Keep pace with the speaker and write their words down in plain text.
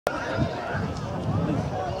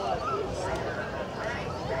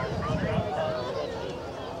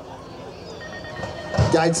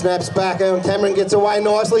Gate snaps back and Cameron gets away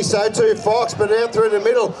nicely, so too Fox, but out through the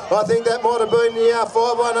middle. I think that might have been the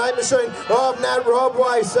 518 machine of Nat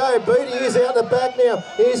Robway. So Beatty is out the back now.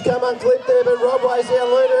 He's come unclipped there, but Robway's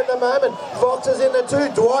our leader at the moment. Fox is in the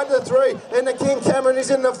 2, Dwight in the 3, and the King Cameron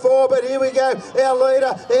is in the 4. But here we go, our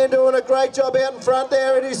leader, and doing a great job out in front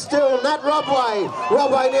there. It is still Nat Robway.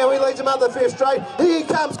 Robway now, he leads him up the 5th straight. Here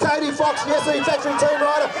comes Cody Fox, yes, the factory team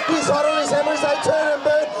rider. He's hot on his hammer as they turn and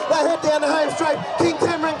burn. They head down the home straight. King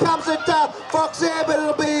Cameron comes at Fox there, but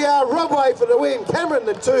it'll be Robway for the win. Cameron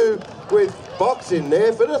the 2 with Fox in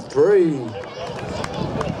there for the 3.